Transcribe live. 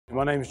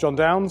My name is John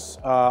Downs.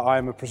 I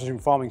am a precision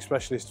farming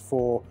specialist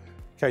for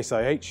Case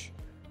IH,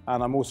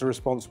 and I'm also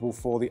responsible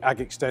for the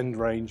AGXtend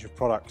range of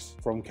products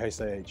from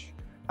Case IH.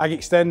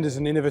 AGXtend is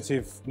an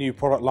innovative new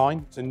product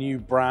line. It's a new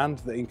brand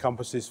that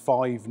encompasses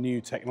 5 new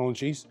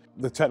technologies.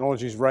 The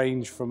technologies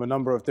range from a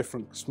number of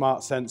different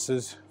smart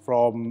sensors,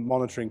 from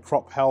monitoring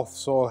crop health,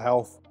 soil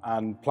health,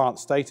 and plant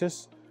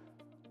status.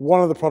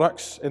 One of the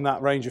products in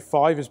that range of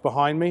 5 is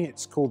behind me.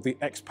 It's called the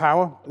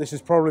XPower. This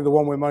is probably the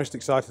one we're most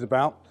excited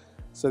about.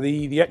 So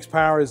the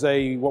XPower is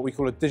what we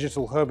call a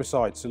digital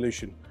herbicide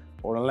solution,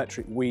 or an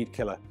electric weed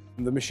killer.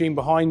 And the machine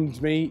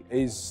behind me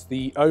is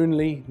the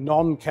only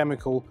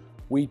non-chemical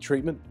weed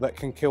treatment that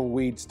can kill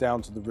weeds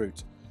down to the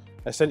root.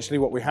 Essentially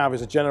what we have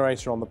is a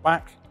generator on the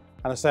back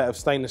and a set of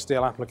stainless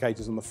steel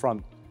applicators on the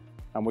front.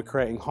 And we're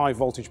creating high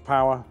voltage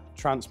power,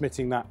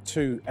 transmitting that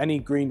to any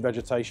green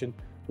vegetation,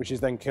 which is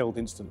then killed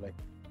instantly.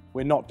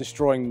 We're not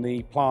destroying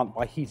the plant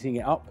by heating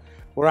it up.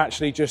 We're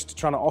actually just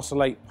trying to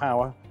oscillate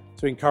power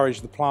to encourage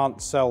the plant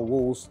cell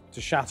walls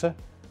to shatter,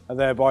 and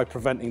thereby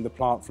preventing the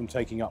plant from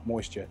taking up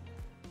moisture.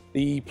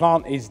 The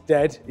plant is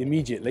dead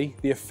immediately.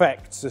 The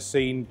effects are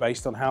seen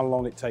based on how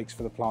long it takes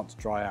for the plant to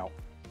dry out.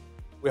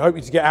 We're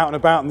hoping to get out and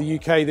about in the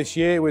UK this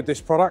year with this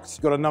product.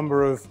 We've got a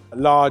number of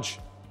large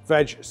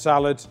veg,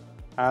 salad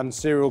and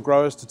cereal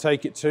growers to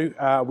take it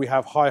to. We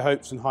have high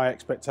hopes and high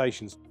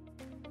expectations.